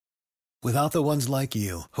Without the ones like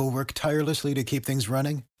you, who work tirelessly to keep things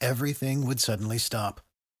running, everything would suddenly stop.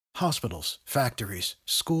 Hospitals, factories,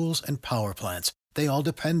 schools, and power plants, they all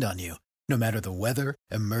depend on you. No matter the weather,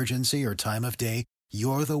 emergency, or time of day,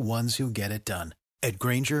 you're the ones who get it done. At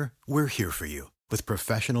Grainger, we're here for you with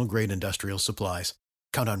professional-grade industrial supplies.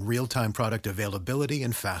 Count on real-time product availability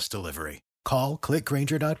and fast delivery. Call, click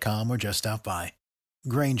Grainger.com, or just stop by.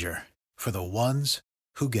 Grainger, for the ones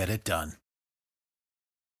who get it done.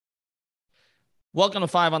 Welcome to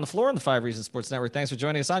Five on the Floor on the Five Reasons Sports Network. Thanks for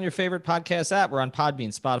joining us on your favorite podcast app. We're on Podbean,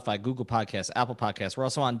 Spotify, Google Podcasts, Apple Podcasts. We're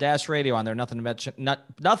also on Dash Radio on their Nothing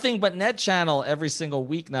But Net channel every single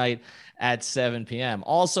weeknight at 7 p.m.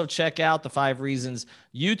 Also, check out the Five Reasons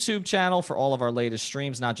YouTube channel for all of our latest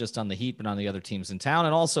streams, not just on the Heat, but on the other teams in town.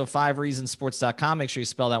 And also, fivereasonsports.com. Make sure you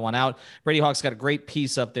spell that one out. Brady Hawk's got a great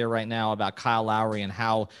piece up there right now about Kyle Lowry and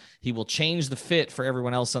how he will change the fit for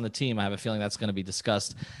everyone else on the team. I have a feeling that's going to be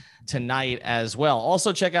discussed tonight as well.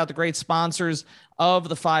 Also, check out the great sponsors of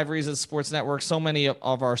the Five Reasons Sports Network. So many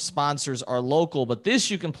of our sponsors are local, but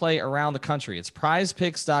this you can play around the country. It's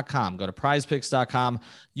prizepicks.com. Go to prizepicks.com.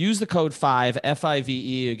 Use the code 5,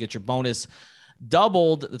 F-I-V-E. You get your bonus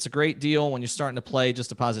doubled. That's a great deal when you're starting to play. Just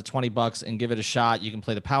deposit $20 and give it a shot. You can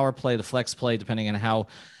play the power play, the flex play, depending on how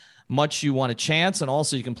much you want a chance. And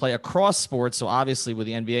also you can play across sports. So obviously with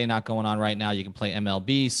the NBA not going on right now, you can play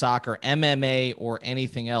MLB, soccer, MMA, or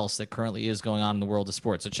anything else that currently is going on in the world of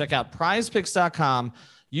sports. So check out prizepicks.com.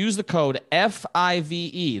 Use the code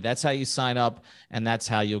FIVE. That's how you sign up, and that's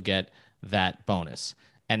how you'll get that bonus.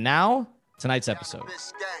 And now, tonight's episode.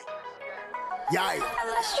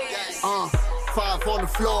 Five on the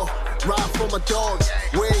floor, ride for my dogs.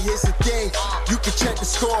 Where here's the thing, you can check the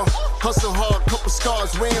score. Hustle hard, couple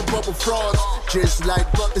scars, wearing bubble frogs. Just like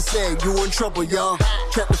Butler said, you in trouble, y'all.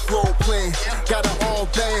 Kept the floor playing, got it all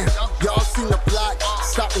banned. Y'all seen the block,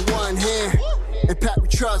 stop with one hand. And Pat we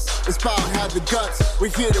trust, it's about have the guts. We're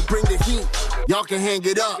here to bring the heat, y'all can hang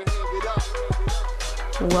it up.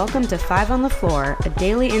 Welcome to Five on the Floor, a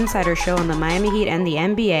daily insider show on the Miami Heat and the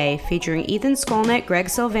NBA, featuring Ethan Skolnick, Greg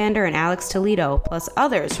Sylvander, and Alex Toledo, plus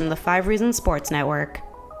others from the Five Reasons Sports Network.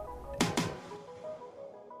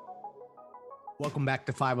 Welcome back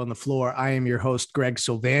to Five on the Floor. I am your host, Greg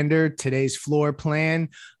Sylvander. Today's floor plan,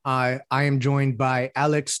 I am joined by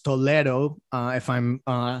Alex Toledo, if I'm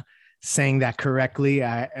saying that correctly.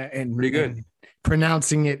 And pretty good. And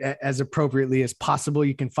pronouncing it as appropriately as possible.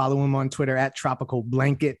 You can follow him on Twitter at Tropical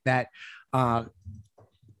Blanket. That I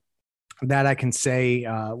can say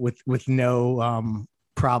with no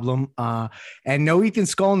problem. And no Ethan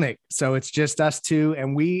Skolnick. So it's just us two.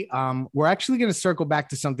 And we're actually going to circle back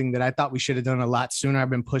to something that I thought we should have done a lot sooner. I've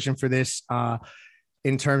been pushing for this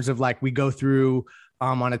in terms of like we go through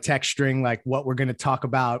on a text string, like what we're going to talk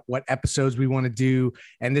about, what episodes we want to do.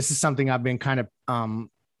 And this is something I've been kind of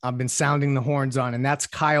I've been sounding the horns on, and that's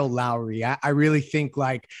Kyle Lowry. I really think,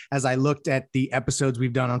 like, as I looked at the episodes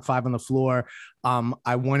we've done on Five on the Floor,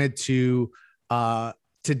 I wanted to do a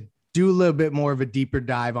little bit more of a deeper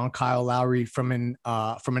dive on Kyle Lowry from an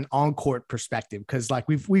on-court perspective. Cause like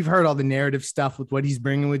we've heard all the narrative stuff with what he's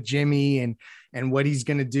bringing with Jimmy and what he's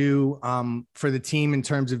going to do for the team in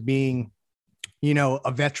terms of being, you know,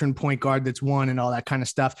 a veteran point guard that's won and all that kind of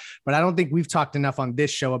stuff. But I don't think we've talked enough on this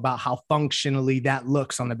show about how functionally that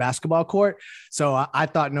looks on the basketball court. So I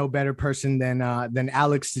thought no better person than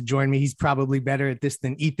Alex to join me. He's probably better at this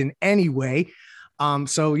than Ethan anyway.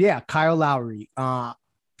 So yeah, Kyle Lowry.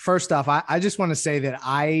 First off, I just want to say that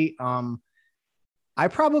I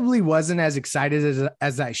probably wasn't as excited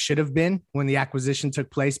as I should have been when the acquisition took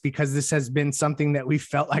place, because this has been something that we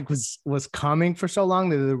felt like was coming for so long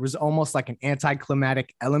that there was almost like an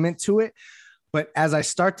anticlimactic element to it. But as I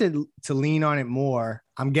started to lean on it more,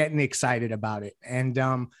 I'm getting excited about it. And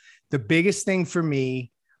the biggest thing for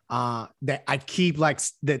me that I keep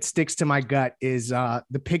that sticks to my gut is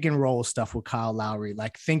the pick and roll stuff with Kyle Lowry,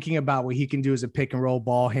 like thinking about what he can do as a pick and roll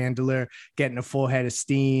ball handler, getting a full head of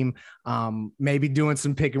steam, maybe doing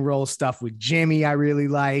some pick and roll stuff with Jimmy. I really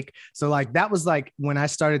like. So like, that was like when I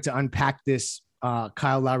started to unpack this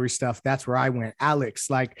Kyle Lowry stuff, that's where I went. Alex,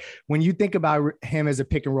 like when you think about him as a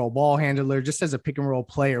pick and roll ball handler, just as a pick and roll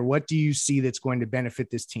player, what do you see that's going to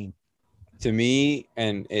benefit this team? To me,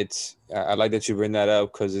 and I like that you bring that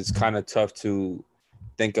up, because it's kind of tough to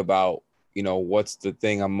think about, you know, what's the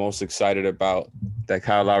thing I'm most excited about that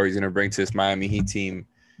Kyle Lowry is going to bring to this Miami Heat team.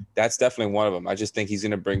 That's definitely one of them. I just think he's going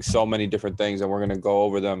to bring so many different things, and we're going to go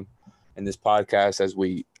over them in this podcast as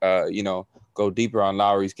we, go deeper on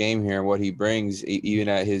Lowry's game here and what he brings, even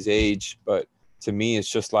at his age. But to me, it's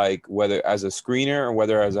just like whether as a screener or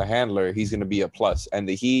whether as a handler, he's going to be a plus. And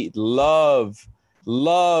the Heat love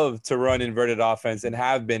love to run inverted offense and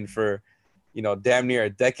have been for, damn near a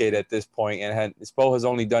decade at this point. And Spo has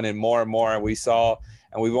only done it more and more. And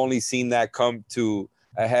we've only seen that come to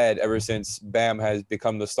a head ever since Bam has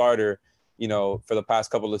become the starter, for the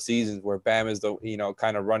past couple of seasons, where Bam is the,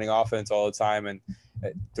 kind of running offense all the time. And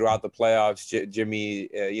throughout the playoffs, Jimmy,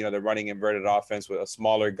 they're running inverted offense with a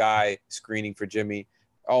smaller guy screening for Jimmy.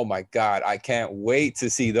 Oh my God, I can't wait to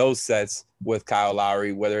see those sets with Kyle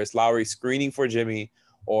Lowry, whether it's Lowry screening for Jimmy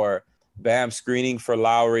or Bam screening for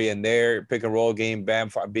Lowry, and their pick and roll game, Bam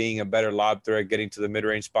being a better lob threat, getting to the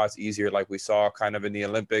mid-range spots easier, like we saw kind of in the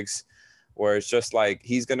Olympics, where it's just like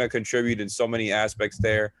he's going to contribute in so many aspects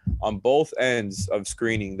there on both ends of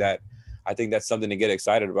screening that I think that's something to get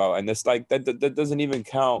excited about. And it's like that doesn't even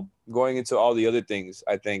count going into all the other things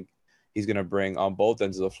I think he's going to bring on both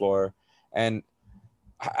ends of the floor. And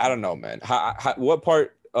I don't know, man. What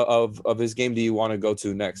part of his game do you want to go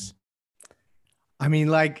to next? I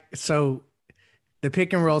mean, so the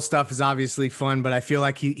pick and roll stuff is obviously fun, but I feel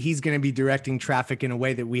like he's going to be directing traffic in a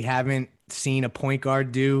way that we haven't seen a point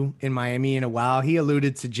guard do in Miami in a while. He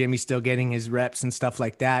alluded to Jimmy still getting his reps and stuff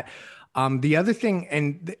like that. The other thing,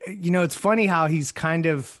 and it's funny how he's kind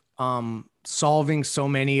of solving so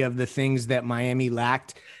many of the things that Miami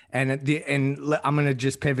lacked. And I'm going to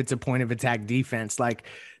just pivot to point of attack defense. Like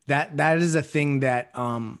that is a thing that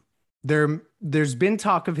there's been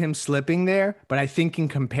talk of him slipping there, but I think in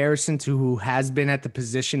comparison to who has been at the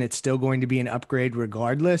position, it's still going to be an upgrade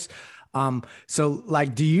regardless. So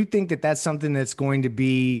do you think that that's something that's going to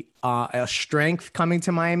be a strength coming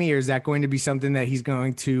to Miami, or is that going to be something that he's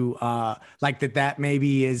going to that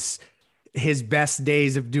maybe is his best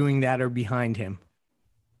days of doing that are behind him?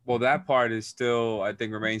 Well, that part is still, I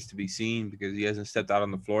think, remains to be seen because he hasn't stepped out on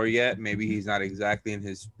the floor yet. Maybe he's not exactly in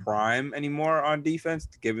his prime anymore on defense,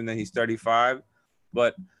 given that he's 35.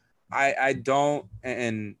 But I don't,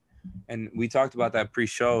 and we talked about that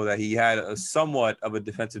pre-show that he had a somewhat of a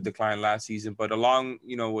defensive decline last season, but along,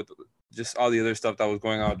 with just all the other stuff that was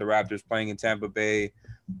going on with the Raptors playing in Tampa Bay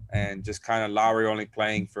and just kind of Lowry only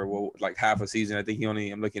playing for half a season. I think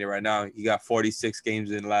I'm looking at it right now, he got 46 games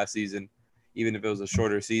in last season. Even if it was a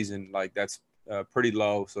shorter season, that's pretty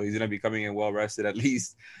low. So he's going to be coming in well rested at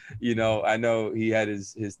least. I know he had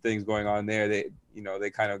his things going on there. They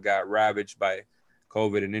kind of got ravaged by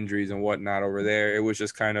COVID and injuries and whatnot over there. It was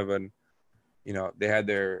just kind of he had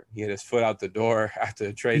his foot out the door after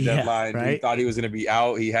the trade deadline. Right? He thought he was going to be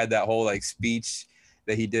out. He had that whole speech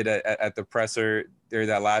that he did at the presser during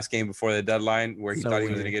that last game before the deadline where he thought he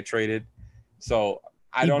was going to get traded. So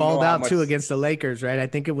he balled out too against the Lakers, right? I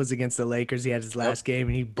think it was against the Lakers. He had his last game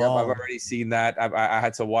and he balled. I've already seen that. I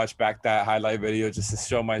had to watch back that highlight video just to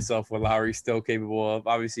show myself what Lowry's still capable of.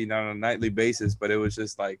 Obviously not on a nightly basis, but it was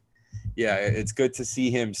just it's good to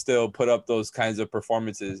see him still put up those kinds of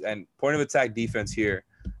performances. And point of attack defense here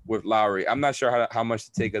with Lowry, I'm not sure how much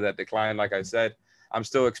to take of that decline. Like I said, I'm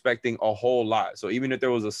still expecting a whole lot. So even if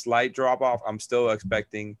there was a slight drop off, I'm still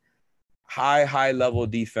expecting high level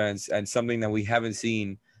defense and something that we haven't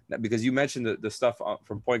seen, because you mentioned the stuff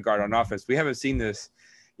from point guard on offense. We haven't seen this,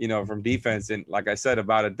 from defense in, like I said,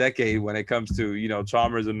 about a decade when it comes to,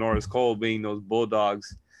 Chalmers and Norris Cole being those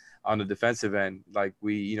bulldogs on the defensive end.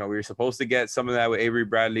 We were supposed to get some of that with Avery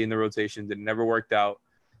Bradley in the rotation that never worked out.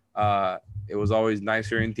 It was always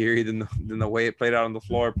nicer in theory than the way it played out on the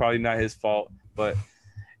floor. Probably not his fault, but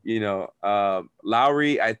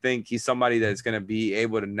Lowry, I think he's somebody that's going to be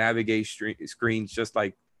able to navigate screens just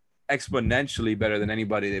exponentially better than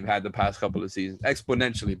anybody they've had the past couple of seasons.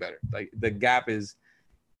 Exponentially better. The gap is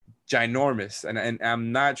ginormous. And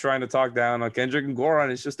I'm not trying to talk down on Kendrick and Goran.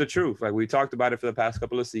 It's just the truth. We talked about it for the past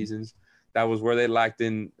couple of seasons. That was where they lacked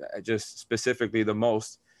in just specifically the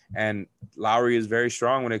most. And Lowry is very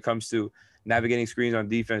strong when it comes to navigating screens on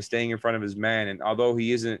defense, staying in front of his man. And although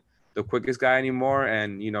he isn't the quickest guy anymore,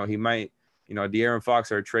 and he might, De'Aaron Fox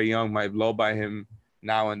or Trae Young might blow by him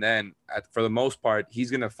now and then, for the most part, he's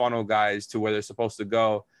going to funnel guys to where they're supposed to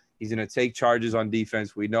go. He's going to take charges on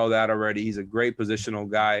defense. We know that already. He's a great positional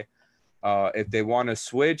guy. If they want to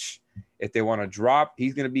switch, if they want to drop,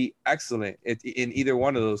 he's going to be excellent in either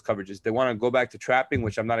one of those coverages. They want to go back to trapping,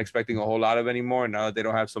 which I'm not expecting a whole lot of anymore now that they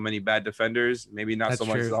don't have so many bad defenders. Maybe not so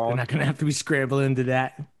much zone. They're not going to have to be scrambling into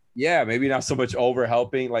that. Yeah, maybe not so much over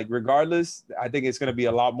helping. Regardless, I think it's going to be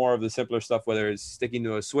a lot more of the simpler stuff, whether it's sticking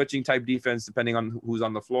to a switching type defense, depending on who's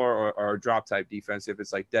on the floor, or a drop type defense, if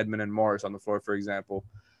it's Dedmon and Morris on the floor, for example.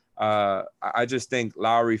 I just think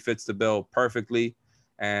Lowry fits the bill perfectly.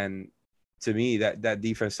 And to me, that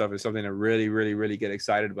defense stuff is something to really, really, really get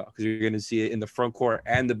excited about, because you're going to see it in the front court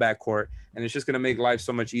and the back court. And it's just going to make life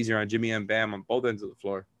so much easier on Jimmy and Bam on both ends of the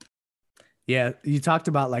floor. Yeah, you talked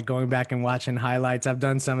about like going back and watching highlights. I've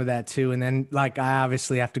done some of that too. And then like I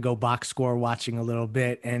obviously have to go box score watching a little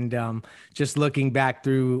bit. And just looking back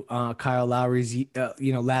through Kyle Lowry's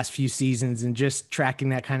last few seasons and just tracking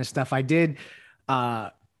that kind of stuff. I did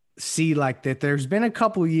see like that there's been a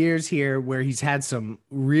couple years here where he's had some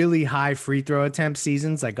really high free throw attempt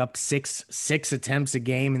seasons, like up to six attempts a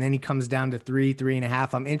game, and then he comes down to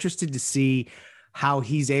 3.5. I'm interested to see how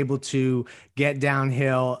he's able to get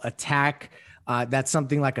downhill, attack. That's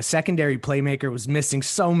something like a secondary playmaker was missing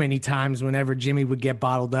so many times whenever Jimmy would get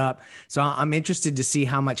bottled up. So I'm interested to see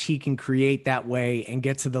how much he can create that way and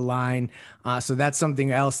get to the line. So that's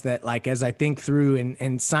something else that, like, as I think through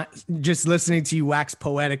and just listening to you wax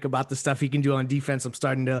poetic about the stuff he can do on defense, I'm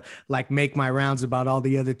starting to like make my rounds about all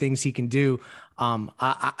the other things he can do.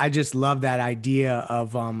 I just love that idea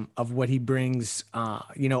of what he brings,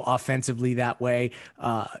 offensively that way.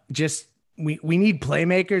 We need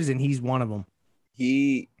playmakers, and he's one of them.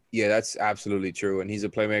 That's absolutely true. And he's a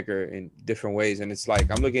playmaker in different ways. And it's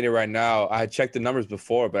like, I'm looking at it right now. I had checked the numbers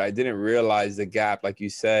before, but I didn't realize the gap. Like you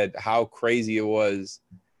said, how crazy it was.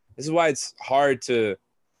 This is why it's hard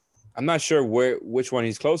I'm not sure which one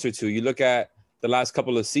he's closer to. You look at the last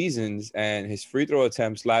couple of seasons, and his free throw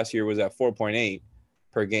attempts last year was at 4.8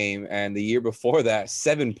 per game. And the year before that,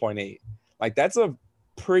 7.8. Like, that's a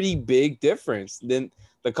pretty big difference. Then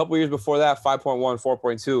the couple years before that, 5.1,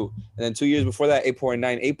 4.2. And then 2 years before that,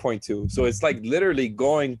 8.9, 8.2. So it's like literally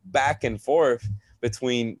going back and forth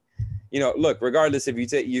between, look, regardless if you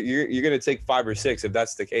take, you're going to take 5 or 6 if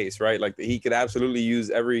that's the case, right? Like, he could absolutely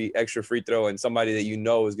use every extra free throw, and somebody that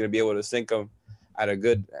is going to be able to sink them at a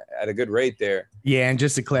good rate there. Yeah, and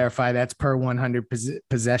just to clarify, that's per 100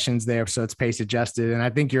 possessions there, so it's pace adjusted. And I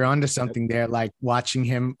think you're onto something there, like watching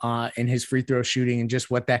him in his free throw shooting and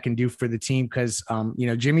just what that can do for the team. Because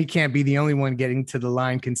Jimmy can't be the only one getting to the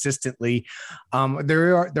line consistently.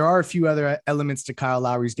 There are a few other elements to Kyle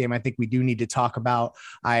Lowry's game I think we do need to talk about.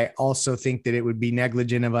 I also think that it would be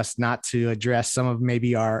negligent of us not to address some of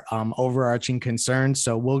maybe our overarching concerns.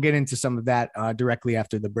 So we'll get into some of that directly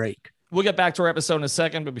after the break. We'll get back to our episode in a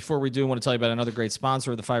second, but before we do, I want to tell you about another great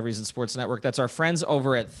sponsor of the 5 Reasons Sports Network. That's our friends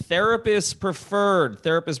over at Therapist Preferred.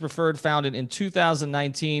 Therapist Preferred, founded in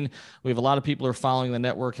 2019. We have a lot of people who are following the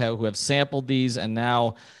network who have sampled these, and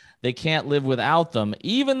now they can't live without them,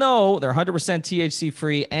 even though they're 100%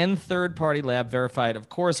 THC-free and third-party lab verified. Of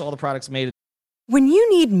course, all the products made. When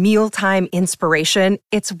you need mealtime inspiration,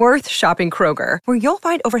 it's worth shopping Kroger, where you'll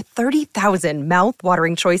find over 30,000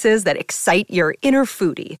 mouth-watering choices that excite your inner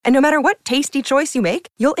foodie. And no matter what tasty choice you make,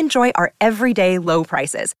 you'll enjoy our everyday low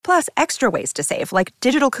prices, plus extra ways to save, like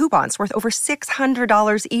digital coupons worth over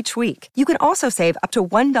 $600 each week. You can also save up to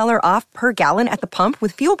 $1 off per gallon at the pump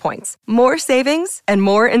with fuel points. More savings and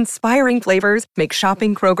more inspiring flavors make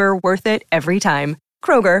shopping Kroger worth it every time.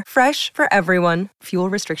 Kroger, fresh for everyone. Fuel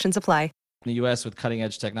restrictions apply. In the U.S. with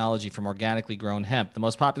cutting-edge technology from organically grown hemp. The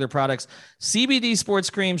most popular products, CBD sports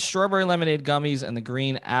cream, strawberry lemonade gummies, and the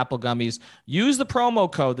green apple gummies. Use the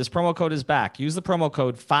promo code. This promo code is back. Use the promo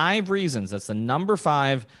code 5 Reasons. That's the number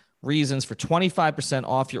 5 Reasons for 25%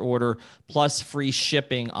 off your order, plus free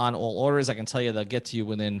shipping on all orders. I can tell you they'll get to you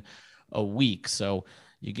within a week. So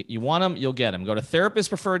you want them, you'll get them. Go to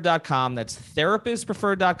therapistpreferred.com. That's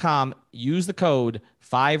therapistpreferred.com. Use the code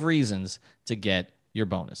 5 Reasons to get your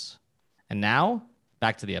bonus. And now,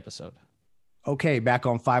 back to the episode. Okay, back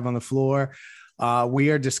on 5 on the Floor. We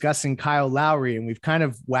are discussing Kyle Lowry, and we've kind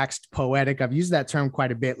of waxed poetic. I've used that term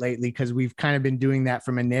quite a bit lately because we've kind of been doing that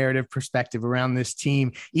from a narrative perspective around this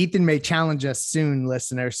team. Ethan may challenge us soon,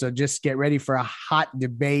 listener, so just get ready for a hot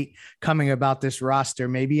debate coming about this roster,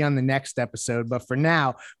 maybe on the next episode. But for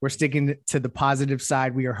now, we're sticking to the positive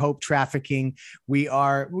side. We are hope trafficking. We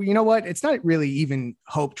are, you know what? It's not really even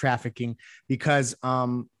hope trafficking because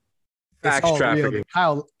it's all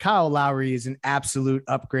real. Kyle Lowry is an absolute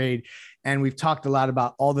upgrade. And we've talked a lot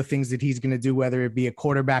about all the things that he's going to do, whether it be a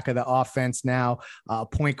quarterback of the offense now, a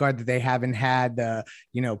point guard that they haven't had,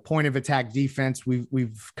 point of attack defense.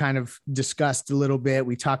 We've kind of discussed a little bit.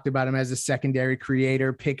 We talked about him as a secondary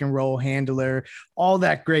creator, pick and roll handler, all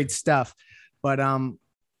that great stuff. But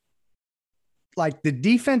like the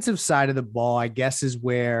defensive side of the ball, I guess, is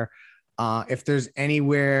where if there's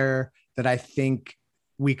anywhere that I think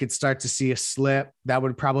we could start to see a slip, that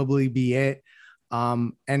would probably be it.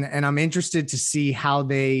 And I'm interested to see how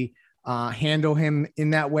they handle him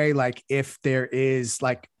in that way. Like if there is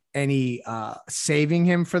like any saving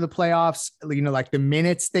him for the playoffs, like the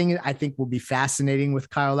minutes thing, I think will be fascinating with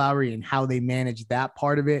Kyle Lowry and how they manage that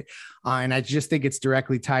part of it. And I just think it's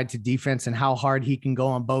directly tied to defense and how hard he can go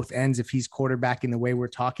on both ends if he's quarterbacking the way we're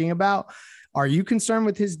talking about. Are you concerned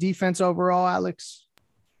with his defense overall, Alex?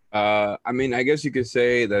 I mean, I guess you could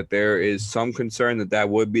say that there is some concern that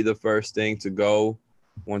would be the first thing to go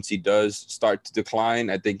once he does start to decline.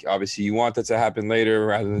 I think obviously you want that to happen later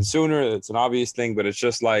rather than sooner. It's an obvious thing, but it's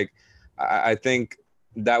just like I think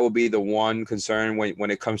that would be the one concern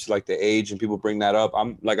when it comes to like the age and people bring that up.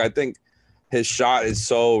 I think his shot is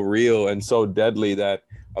so real and so deadly that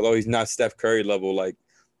although he's not Steph Curry level, like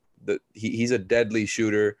he's a deadly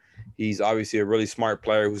shooter. He's obviously a really smart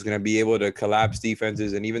player who's going to be able to collapse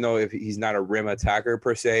defenses. And even though if he's not a rim attacker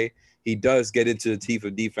per se, he does get into the teeth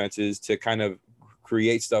of defenses to kind of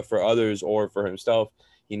create stuff for others or for himself.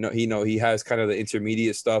 He has kind of the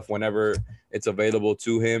intermediate stuff whenever it's available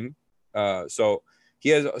to him. So he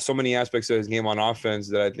has so many aspects of his game on offense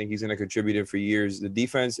that I think he's going to contribute in for years. The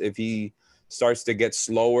defense, if he starts to get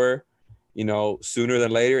slower, sooner than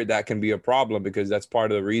later, that can be a problem because that's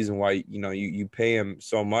part of the reason why, you pay him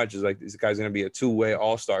so much is like, this guy's going to be a two-way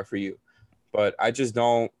all-star for you. But I just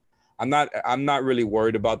I'm not really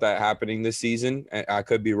worried about that happening this season. I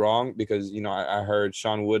could be wrong because, I heard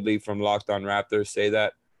Sean Woodley from Locked On Raptors say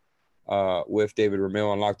that with David Ramil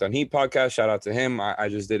on Locked On Heat podcast. Shout out to him. I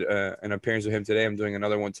just did an appearance with him today. I'm doing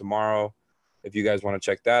another one tomorrow. If you guys want to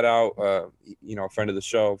check that out, friend of the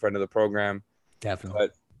show, friend of the program. Definitely.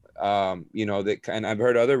 But, and I've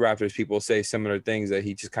heard other Raptors people say similar things that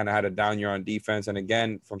he just kind of had a down year on defense. And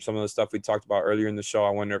again, from some of the stuff we talked about earlier in the show,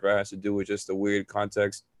 I wonder if it has to do with just the weird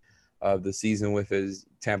context of the season with his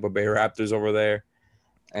Tampa Bay Raptors over there.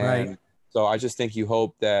 And so I just think you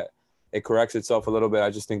hope that it corrects itself a little bit.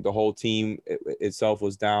 I just think the whole team itself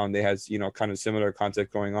was down. They had, kind of similar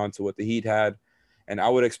context going on to what the Heat had. And I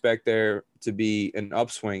would expect there to be an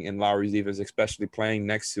upswing in Lowry's defense, especially playing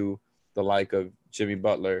next to the like of Jimmy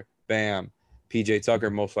Butler, Bam, PJ Tucker,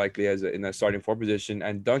 most likely in that starting four position,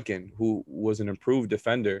 and Duncan, who was an improved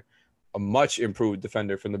defender, a much improved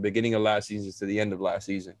defender from the beginning of last season to the end of last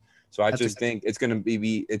season. So I just think it's going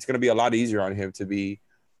to be a lot easier on him to be,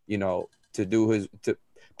 to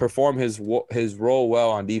perform his role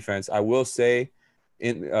well on defense. I will say,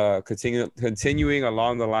 continuing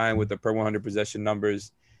along the line with the per 100 possession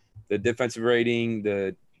numbers, the defensive rating,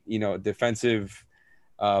 the defensive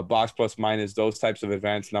box plus minus, those types of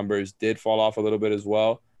advanced numbers did fall off a little bit as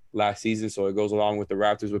well last season. So it goes along with the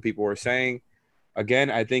Raptors, what people were saying. Again,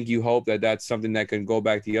 I think you hope that that's something that can go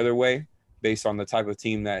back the other way based on the type of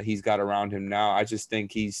team that he's got around him now. I just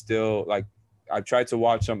think he's still like, I've tried to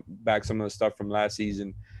watch some of the stuff from last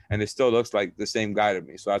season and it still looks like the same guy to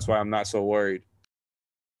me. So that's why I'm not so worried.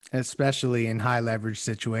 Especially in high leverage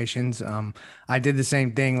situations. I did the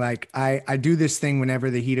same thing. Like I do this thing whenever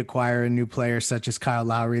the Heat acquire a new player, such as Kyle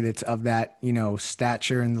Lowry, that's of that,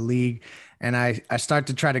 stature in the league. And I start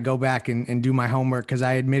to try to go back and do my homework because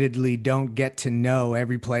I admittedly don't get to know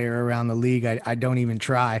every player around the league. I don't even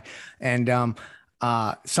try. And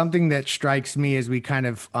something that strikes me as we kind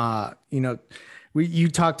of, I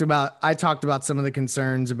talked about some of the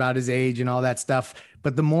concerns about his age and all that stuff.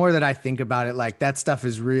 But the more that I think about it, like that stuff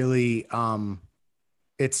is really,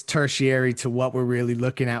 it's tertiary to what we're really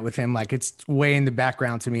looking at with him. Like it's way in the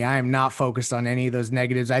background to me. I am not focused on any of those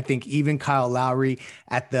negatives. I think even Kyle Lowry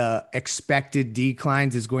at the expected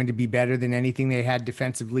declines is going to be better than anything they had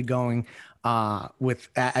defensively going with,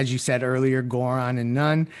 as you said earlier, Goran and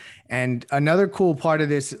Nunn. And another cool part of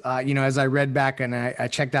this, as I read back and I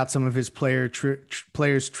checked out some of his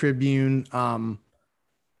Players Tribune,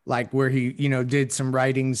 like where he, did some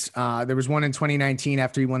writings. There was one in 2019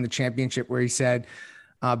 after he won the championship where he said,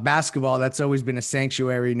 basketball, that's always been a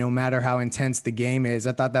sanctuary, no matter how intense the game is.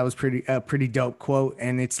 I thought that was pretty dope quote.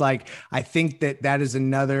 And it's like, I think that is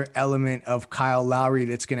another element of Kyle Lowry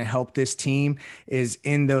that's going to help this team is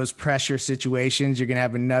in those pressure situations. You're going to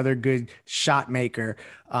have another good shot maker,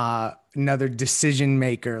 another decision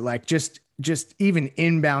maker, like just even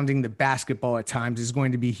inbounding the basketball at times is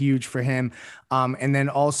going to be huge for him. And then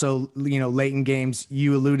also, late in games,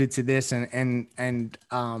 you alluded to this and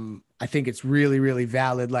I think it's really, really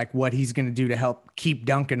valid, like what he's going to do to help keep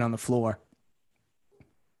Duncan on the floor.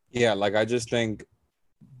 Yeah. Like, I just think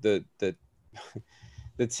the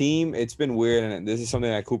team, it's been weird. And this is something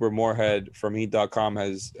that Cooper Moorhead from Heat.com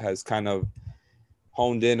has kind of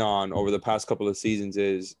honed in on over the past couple of seasons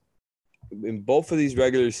is in both of these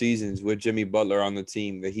regular seasons with Jimmy Butler on the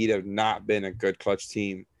team, the Heat have not been a good clutch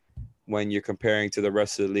team when you're comparing to the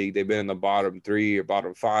rest of the league. They've been in the bottom 3 or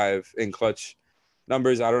bottom 5 in clutch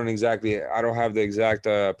numbers. I don't have the exact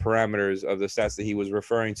parameters of the stats that he was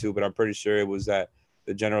referring to, but I'm pretty sure it was that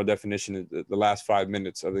the general definition is the last 5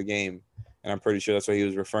 minutes of the game. And I'm pretty sure that's what he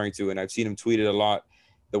was referring to. And I've seen him tweet it a lot.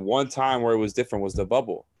 The one time where it was different was the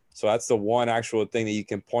bubble. So that's the one actual thing that you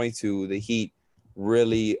can point to the Heat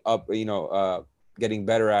really getting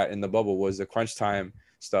better at in the bubble was the crunch time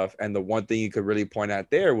stuff. And the one thing you could really point at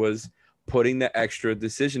there was putting the extra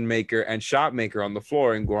decision maker and shot maker on the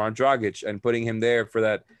floor in Goran Dragic and putting him there for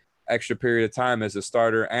that extra period of time as a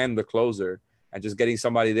starter and the closer, and just getting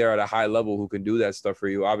somebody there at a high level who can do that stuff for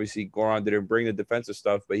you. Obviously, Goran didn't bring the defensive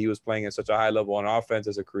stuff, but he was playing at such a high level on offense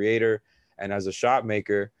as a creator and as a shot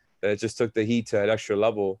maker that it just took the Heat to an extra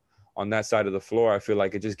level on that side of the floor. I feel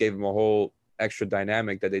like it just gave them a whole extra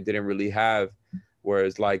dynamic that they didn't really have.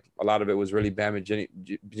 Whereas like a lot of it was really Bam and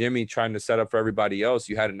Jimmy trying to set up for everybody else.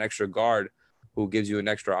 You had an extra guard who gives you an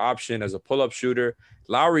extra option as a pull-up shooter.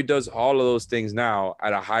 Lowry does all of those things now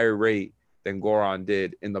at a higher rate than Goran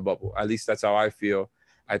did in the bubble. At least that's how I feel.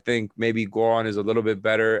 I think maybe Goran is a little bit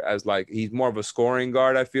better as like he's more of a scoring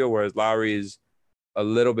guard, I feel, whereas Lowry is a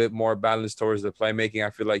little bit more balanced towards the playmaking.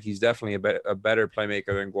 I feel like he's definitely a better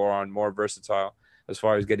playmaker than Goran, more versatile as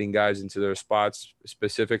far as getting guys into their spots,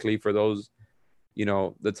 specifically for those,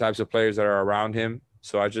 the types of players that are around him.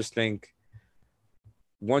 So I just think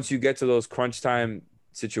once you get to those crunch time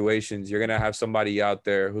situations, you're going to have somebody out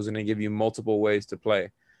there who's going to give you multiple ways to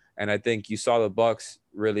play. And I think you saw the Bucks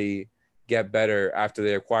really get better after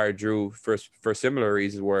they acquired Drew for similar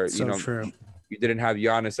reasons where, true. You didn't have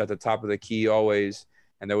Giannis at the top of the key always,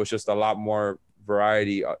 and there was just a lot more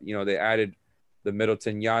variety. They added the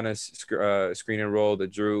Middleton Giannis screen and roll, the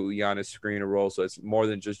Drew Giannis screen and roll. So it's more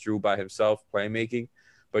than just Drew by himself playmaking,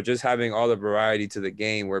 but just having all the variety to the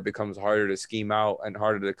game where it becomes harder to scheme out and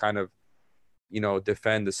harder to kind of,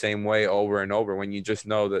 defend the same way over and over. When you just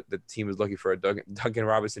know that the team is looking for a Duncan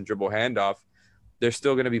Robinson dribble handoff, there's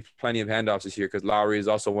still going to be plenty of handoffs this year because Lowry is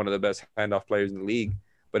also one of the best handoff players in the league,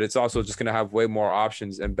 but it's also just going to have way more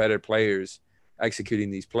options and better players executing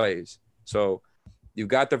these plays. So you've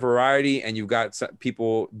got the variety and you've got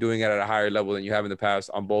people doing it at a higher level than you have in the past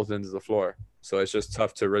on both ends of the floor. So it's just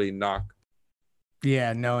tough to really knock.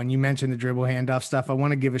 Yeah, no. And you mentioned the dribble handoff stuff. I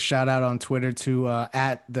want to give a shout out on Twitter to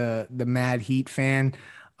at the Mad Heat fan.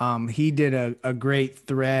 He did a great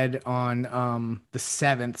thread on the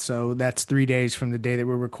 7th. So that's 3 days from the day that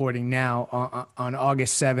we're recording now on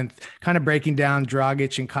August 7th, kind of breaking down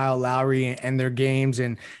Dragic and Kyle Lowry and their games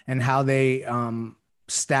and how they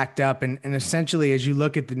stacked up. And essentially, as you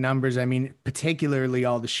look at the numbers, I mean, particularly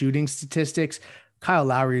all the shooting statistics, Kyle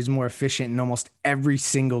Lowry is more efficient in almost every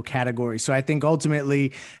single category. So I think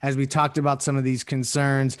ultimately, as we talked about some of these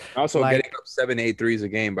concerns, also getting up 7-8 threes a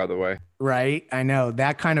game, by the way. Right. I know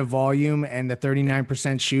that kind of volume and the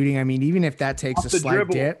 39% shooting. I mean, even if that takes a slight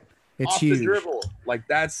dip, it's huge. The dribble, like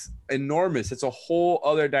that's enormous. It's a whole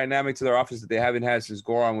other dynamic to their offense that they haven't had since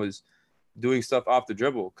Goran was doing stuff off the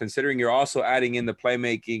dribble. Considering you're also adding in the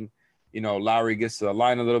playmaking, Lowry gets to the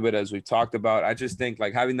line a little bit, as we talked about. I just think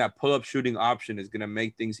like having that pull-up shooting option is going to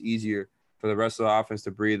make things easier for the rest of the offense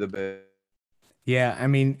to breathe a bit. Yeah, I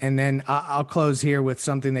mean, and then I'll close here with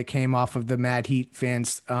something that came off of the Mad Heat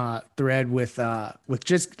fans thread with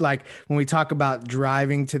just like when we talk about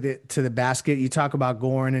driving to the basket, you talk about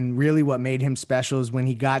Goran, and really what made him special is when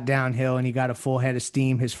he got downhill and he got a full head of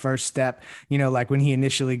steam, his first step, like when he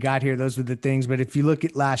initially got here, those were the things. But if you look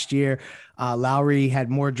at last year, Lowry had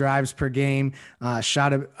more drives per game,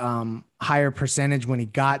 shot a higher percentage when he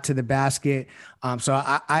got to the basket. So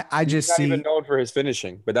I just he's see not even known for his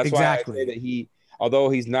finishing, but that's exactly why I say that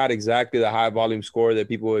although he's not exactly the high volume scorer that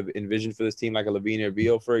people have envisioned for this team, like a LaVine or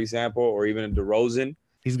Beal, for example, or even a DeRozan,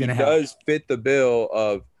 he does fit the bill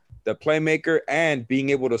of the playmaker and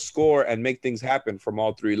being able to score and make things happen from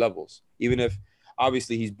all three levels. Even if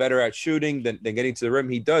obviously he's better at shooting than getting to the rim,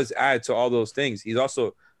 he does add to all those things. He's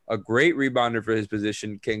also a great rebounder for his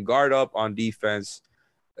position, can guard up on defense.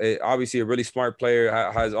 Obviously a really smart player,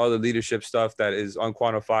 has all the leadership stuff that is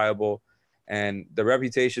unquantifiable, and the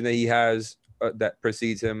reputation that he has that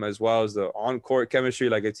precedes him, as well as the on-court chemistry.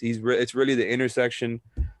 Like it's really the intersection.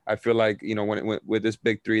 I feel like, with this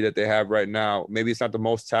big three that they have right now, maybe it's not the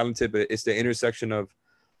most talented, but it's the intersection of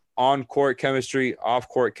on-court chemistry,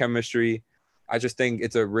 off-court chemistry. I just think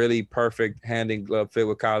it's a really perfect hand-in-glove fit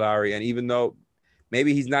with Kyle Lowry. And even though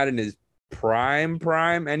maybe he's not in his prime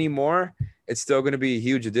anymore, it's still going to be a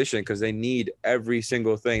huge addition because they need every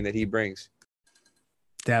single thing that he brings.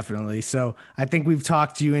 Definitely. So I think we've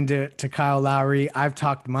talked you into Kyle Lowry. I've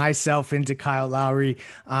talked myself into Kyle Lowry.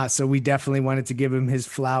 So we definitely wanted to give him his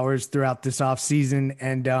flowers throughout this offseason.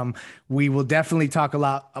 And we will definitely talk a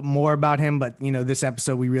lot more about him. But, this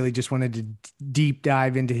episode, we really just wanted to deep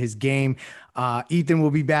dive into his game. Ethan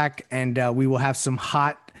will be back, and we will have some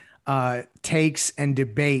hot takes and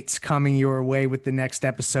debates coming your way with the next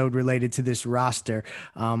episode related to this roster.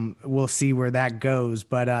 We'll see where that goes.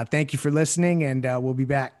 But thank you for listening, and we'll be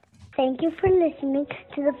back. Thank you for listening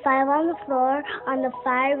to the Five on the Floor on the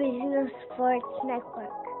Five Regional Sports Network.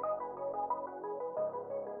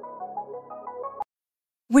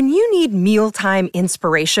 When you need mealtime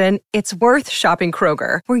inspiration, it's worth shopping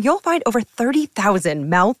Kroger, where you'll find over 30,000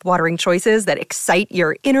 mouth-watering choices that excite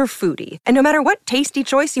your inner foodie. And no matter what tasty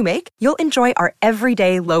choice you make, you'll enjoy our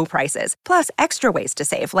everyday low prices, plus extra ways to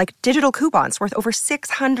save, like digital coupons worth over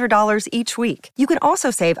 $600 each week. You can also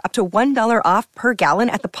save up to $1 off per gallon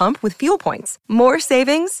at the pump with fuel points. More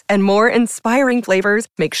savings and more inspiring flavors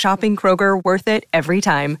make shopping Kroger worth it every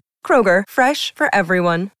time. Kroger, fresh for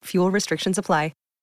everyone. Fuel restrictions apply.